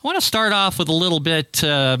I want to start off with a little bit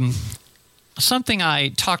something I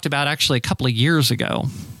talked about actually a couple of years ago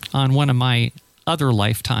on one of my other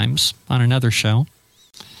lifetimes on another show.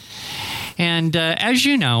 And as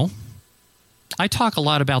you know, I talk a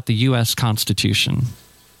lot about the U.S. Constitution.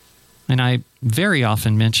 And I very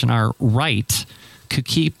often mention our right to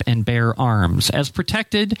keep and bear arms as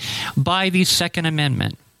protected by the Second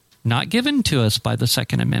Amendment. Not given to us by the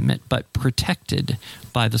Second Amendment, but protected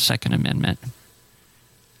by the Second Amendment.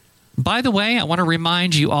 By the way, I want to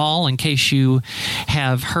remind you all, in case you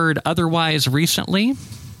have heard otherwise recently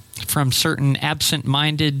from certain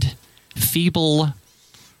absent-minded, feeble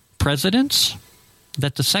presidents,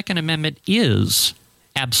 that the Second Amendment is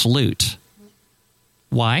absolute.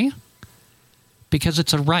 Why? Because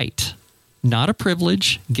it's a right, not a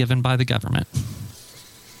privilege given by the government.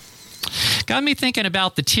 Got me thinking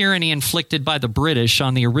about the tyranny inflicted by the British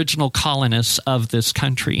on the original colonists of this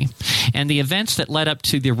country and the events that led up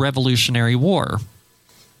to the Revolutionary War.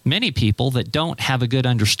 Many people that don't have a good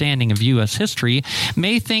understanding of U.S. history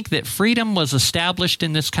may think that freedom was established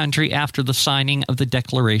in this country after the signing of the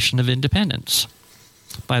Declaration of Independence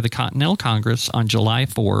by the Continental Congress on July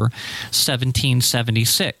 4,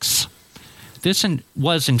 1776. This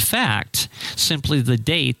was, in fact, simply the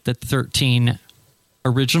date that 13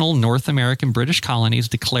 original North American British colonies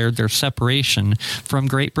declared their separation from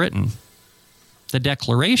Great Britain. The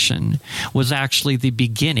Declaration was actually the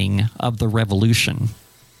beginning of the Revolution.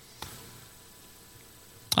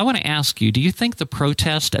 I want to ask you, do you think the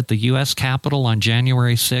protest at the U.S. Capitol on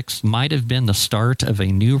January 6th might have been the start of a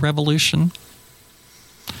new revolution?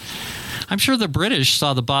 I'm sure the British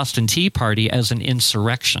saw the Boston Tea Party as an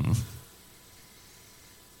insurrection.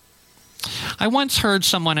 I once heard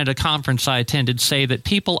someone at a conference I attended say that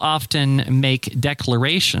people often make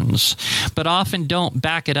declarations, but often don't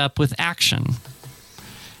back it up with action.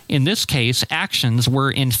 In this case, actions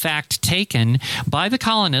were in fact taken by the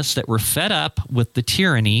colonists that were fed up with the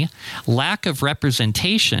tyranny, lack of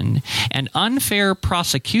representation, and unfair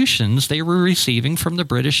prosecutions they were receiving from the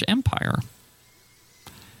British Empire.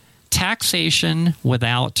 Taxation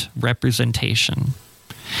without representation.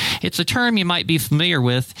 It's a term you might be familiar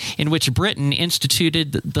with, in which Britain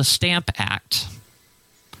instituted the Stamp Act.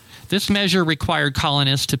 This measure required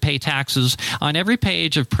colonists to pay taxes on every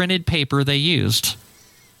page of printed paper they used.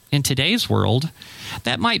 In today's world,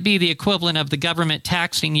 that might be the equivalent of the government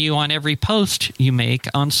taxing you on every post you make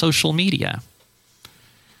on social media.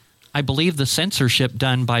 I believe the censorship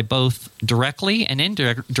done by both directly and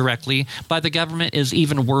indirectly by the government is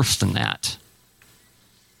even worse than that.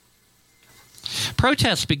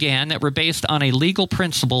 Protests began that were based on a legal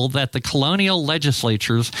principle that the colonial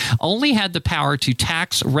legislatures only had the power to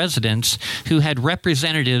tax residents who had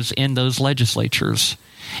representatives in those legislatures.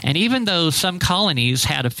 And even though some colonies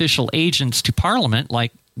had official agents to Parliament,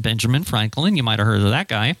 like Benjamin Franklin, you might have heard of that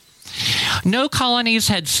guy, no colonies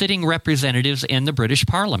had sitting representatives in the British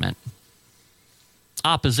Parliament.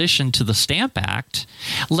 Opposition to the Stamp Act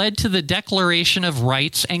led to the Declaration of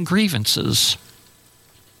Rights and Grievances.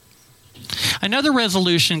 Another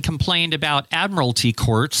resolution complained about admiralty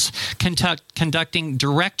courts conducting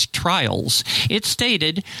direct trials. It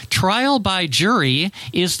stated, "Trial by jury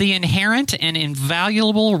is the inherent and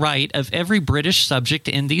invaluable right of every British subject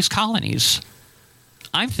in these colonies."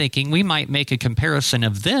 I'm thinking we might make a comparison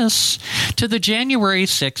of this to the January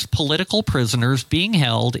 6th political prisoners being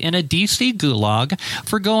held in a D.C. gulag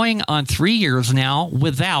for going on 3 years now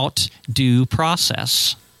without due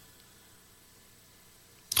process.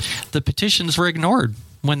 The petitions were ignored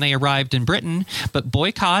when they arrived in Britain, but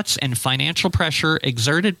boycotts and financial pressure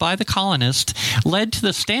exerted by the colonists led to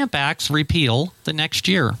the Stamp Act's repeal the next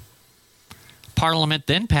year. Parliament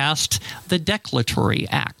then passed the Declaratory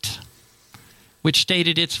Act, which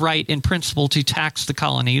stated its right in principle to tax the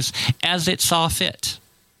colonies as it saw fit.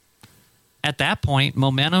 At that point,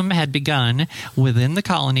 momentum had begun within the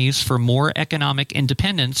colonies for more economic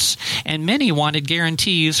independence, and many wanted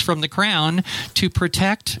guarantees from the Crown to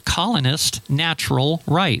protect colonist natural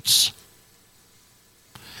rights.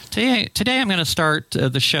 Today I'm going to start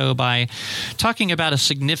the show by talking about a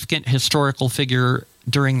significant historical figure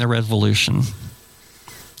during the Revolution.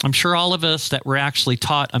 I'm sure all of us that were actually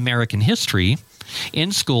taught American history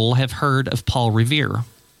in school have heard of Paul Revere.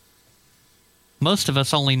 Most of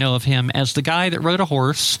us only know of him as the guy that rode a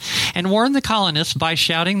horse and warned the colonists by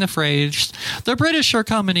shouting the phrase, "The British are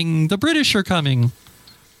coming, the British are coming,"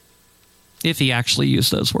 if he actually used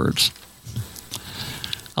those words.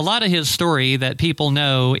 A lot of his story that people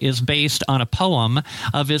know is based on a poem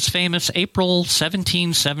of his famous April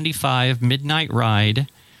 1775 midnight ride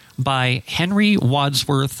by Henry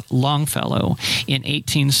Wadsworth Longfellow in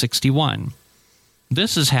 1861.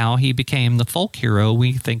 This is how he became the folk hero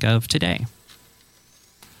we think of today.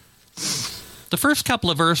 The first couple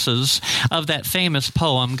of verses of that famous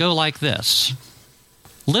poem go like this.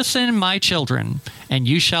 Listen, my children, and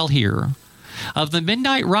you shall hear of the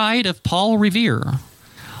midnight ride of Paul Revere.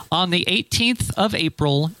 On the 18th of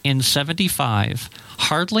April in 75,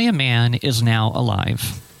 hardly a man is now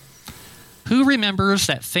alive. Who remembers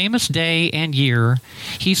that famous day and year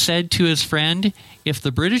he said to his friend, if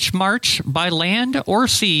the British march by land or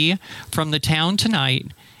sea from the town tonight,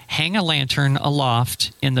 hang a lantern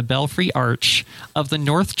aloft in the belfry arch of the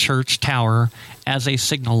North Church Tower as a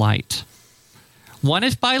signal light. One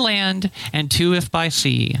if by land, and two if by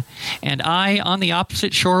sea, and I on the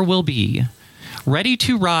opposite shore will be, ready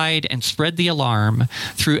to ride and spread the alarm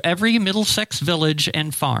through every Middlesex village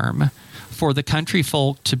and farm, for the country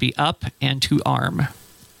folk to be up and to arm.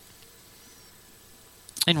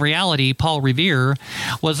 In reality, Paul Revere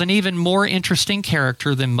was an even more interesting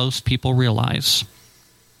character than most people realize.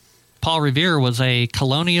 Paul Revere was a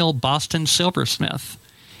colonial Boston silversmith,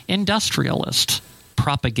 industrialist,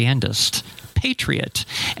 propagandist, patriot,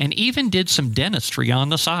 and even did some dentistry on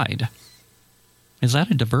the side. Is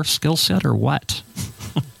that a diverse skill set or what?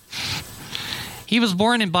 He was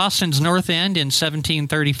born in Boston's North End in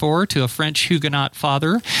 1734 to a French Huguenot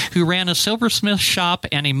father who ran a silversmith shop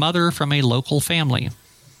and a mother from a local family.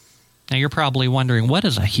 Now you're probably wondering, what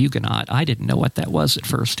is a Huguenot? I didn't know what that was at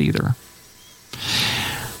first either.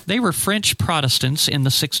 They were French Protestants in the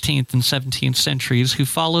 16th and 17th centuries who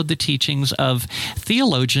followed the teachings of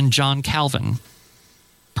theologian John Calvin.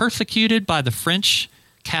 Persecuted by the French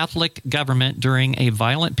Catholic government during a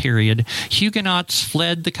violent period, Huguenots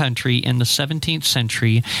fled the country in the 17th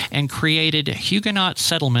century and created Huguenot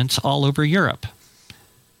settlements all over Europe,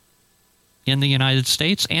 in the United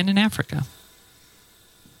States, and in Africa.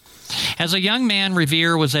 As a young man,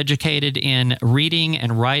 Revere was educated in reading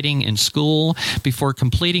and writing in school before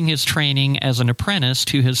completing his training as an apprentice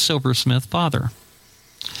to his silversmith father.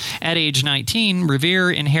 At age 19,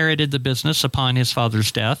 Revere inherited the business upon his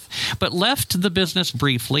father's death, but left the business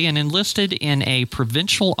briefly and enlisted in a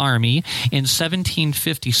provincial army in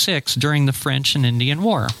 1756 during the French and Indian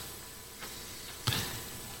War.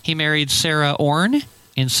 He married Sarah Orne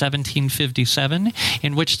in 1757,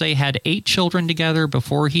 in which they had 8 children together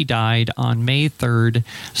before he died on May 3rd,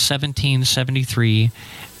 1773,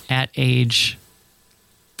 at age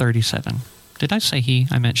 37. Did I say he?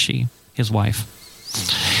 I meant she, his wife.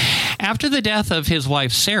 After the death of his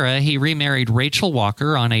wife Sarah, he remarried Rachel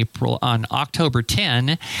Walker on October 10,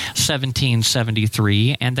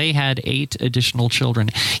 1773, and they had 8 additional children.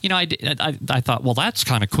 You know, I thought, well, that's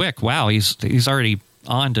kind of quick. Wow, he's already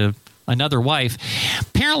on to another wife.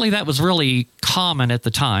 Apparently that was really common at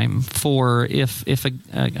the time for if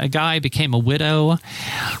a guy became a widow,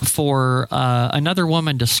 for another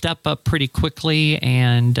woman to step up pretty quickly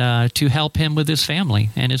and to help him with his family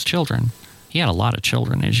and his children. He had a lot of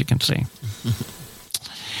children, as you can see.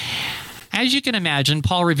 As you can imagine,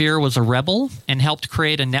 Paul Revere was a rebel and helped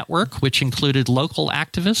create a network which included local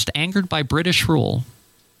activists angered by British rule.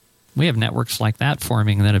 We have networks like that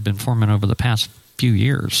that have been forming over the past few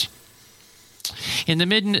years. In the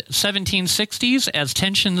mid-1760s, as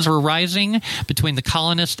tensions were rising between the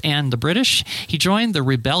colonists and the British, he joined the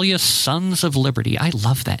rebellious Sons of Liberty. I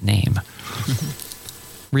love that name.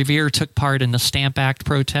 Revere took part in the Stamp Act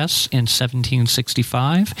protests in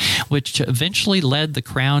 1765, which eventually led the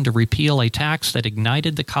Crown to repeal a tax that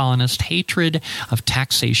ignited the colonists' hatred of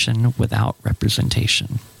taxation without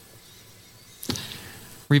representation.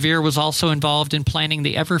 Revere was also involved in planning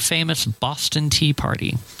the ever-famous Boston Tea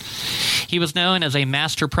Party. He was known as a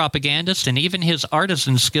master propagandist, and even his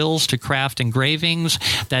artisan skills to craft engravings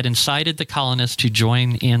that incited the colonists to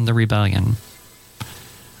join in the rebellion.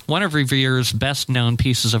 One of Revere's best-known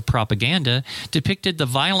pieces of propaganda depicted the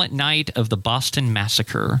violent night of the Boston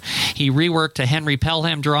Massacre. He reworked a Henry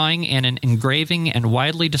Pelham drawing and an engraving and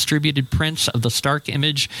widely distributed prints of the stark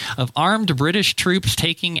image of armed British troops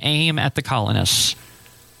taking aim at the colonists.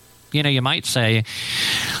 You know, you might say,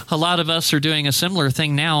 a lot of us are doing a similar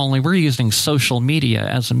thing now, only we're using social media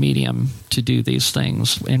as a medium to do these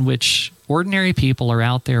things, in which ordinary people are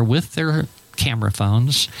out there with their camera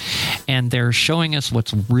phones, and they're showing us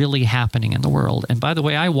what's really happening in the world. And by the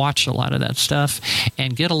way, I watch a lot of that stuff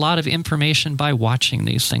and get a lot of information by watching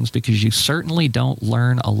these things, because you certainly don't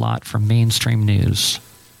learn a lot from mainstream news.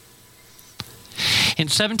 In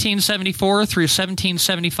 1774 through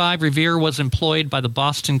 1775, Revere was employed by the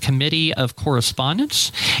Boston Committee of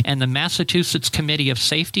Correspondence and the Massachusetts Committee of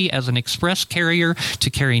Safety as an express carrier to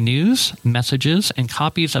carry news, messages, and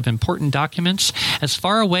copies of important documents as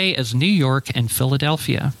far away as New York and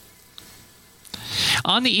Philadelphia.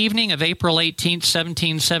 On the evening of April 18,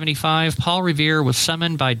 1775, Paul Revere was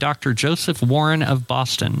summoned by Dr. Joseph Warren of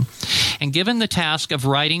Boston and given the task of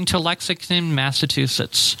writing to Lexington,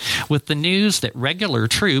 Massachusetts, with the news that regular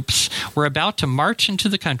troops were about to march into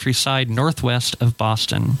the countryside northwest of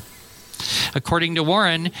Boston. According to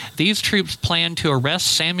Warren, these troops planned to arrest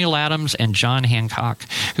Samuel Adams and John Hancock,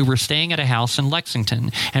 who were staying at a house in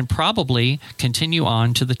Lexington, and probably continue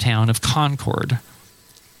on to the town of Concord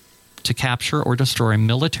to capture or destroy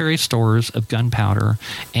military stores of gunpowder,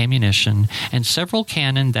 ammunition, and several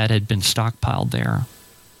cannon that had been stockpiled there.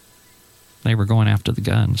 They were going after the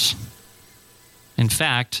guns. In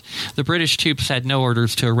fact, the British troops had no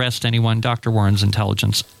orders to arrest anyone. Dr. Warren's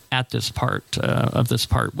intelligence at this part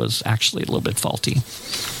was actually a little bit faulty.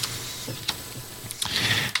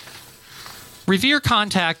 Revere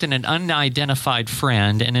contacted an unidentified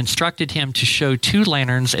friend and instructed him to show 2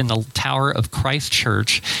 lanterns in the tower of Christ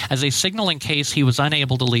Church as a signal in case he was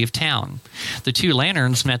unable to leave town. The 2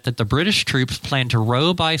 lanterns meant that the British troops planned to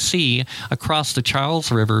row by sea across the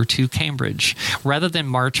Charles River to Cambridge, rather than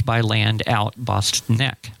march by land out Boston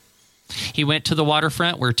Neck. He went to the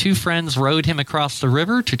waterfront where 2 friends rowed him across the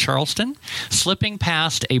river to Charleston, slipping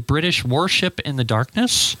past a British warship in the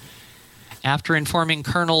darkness. After informing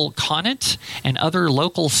Colonel Conant and other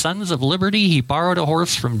local Sons of Liberty, he borrowed a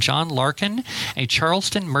horse from John Larkin, a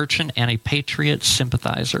Charleston merchant and a Patriot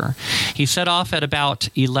sympathizer. He set off at about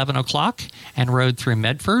 11 o'clock and rode through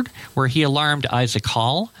Medford, where he alarmed Isaac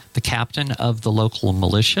Hall, the captain of the local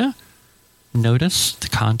militia. Notice the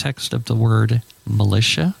context of the word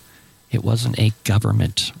militia. It wasn't a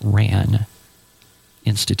government-ran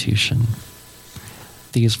institution.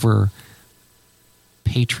 These were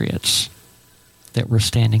patriots that were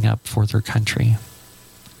standing up for their country.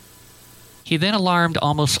 He then alarmed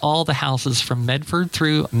almost all the houses from Medford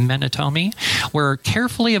through Menotomy, where,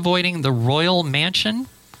 carefully avoiding the royal mansion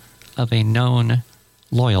of a known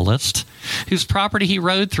loyalist, whose property he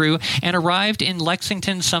rode through, and arrived in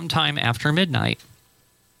Lexington sometime after midnight.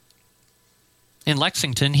 In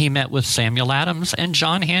Lexington, he met with Samuel Adams and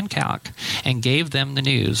John Hancock and gave them the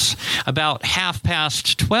news. About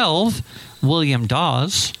 12:30, William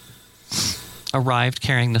Dawes arrived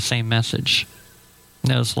carrying the same message.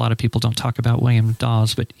 Notice a lot of people don't talk about William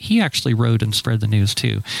Dawes, but he actually rode and spread the news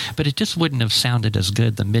too. But it just wouldn't have sounded as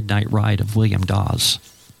good, the midnight ride of William Dawes.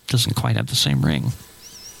 Doesn't quite have the same ring.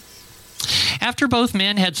 After both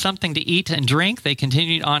men had something to eat and drink, they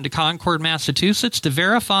continued on to Concord, Massachusetts, to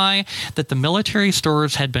verify that the military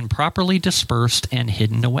stores had been properly dispersed and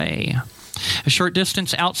hidden away. A short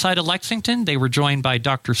distance outside of Lexington, they were joined by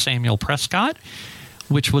Dr. Samuel Prescott,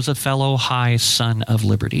 which was a fellow high Son of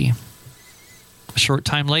Liberty. A short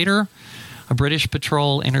time later, a British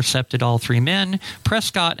patrol intercepted all 3 men.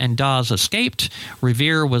 Prescott and Dawes escaped.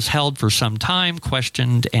 Revere was held for some time,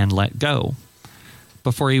 questioned, and let go.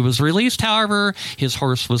 Before he was released, however, his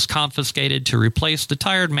horse was confiscated to replace the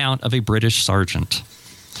tired mount of a British sergeant.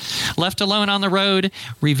 Left alone on the road,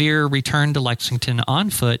 Revere returned to Lexington on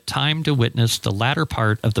foot, timed to witness the latter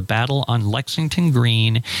part of the battle on Lexington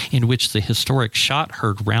Green, in which the historic shot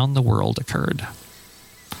heard round the world occurred.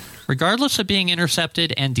 Regardless of being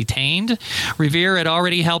intercepted and detained, Revere had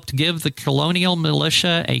already helped give the colonial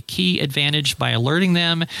militia a key advantage by alerting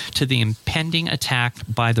them to the impending attack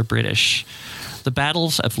by the British. The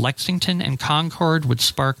battles of Lexington and Concord would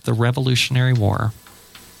spark the Revolutionary War.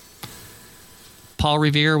 Paul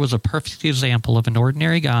Revere was a perfect example of an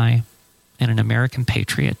ordinary guy and an American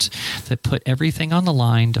patriot that put everything on the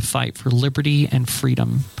line to fight for liberty and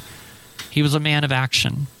freedom. He was a man of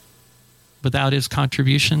action. Without his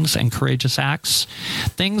contributions and courageous acts,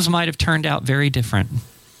 things might have turned out very different.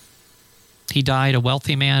 He died a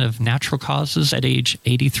wealthy man of natural causes at age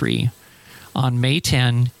 83 on May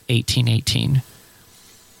 10, 1818.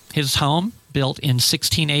 His home, built in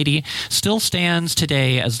 1680, still stands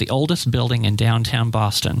today as the oldest building in downtown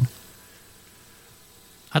Boston.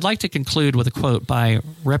 I'd like to conclude with a quote by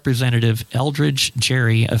Representative Eldridge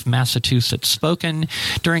Gerry of Massachusetts, spoken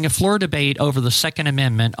during a floor debate over the Second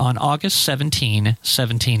Amendment on August 17,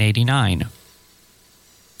 1789.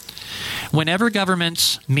 Whenever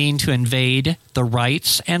governments mean to invade the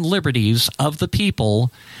rights and liberties of the people,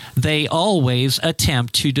 they always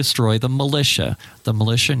attempt to destroy the militia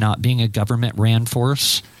not being a government-ran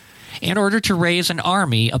force, in order to raise an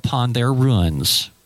army upon their ruins.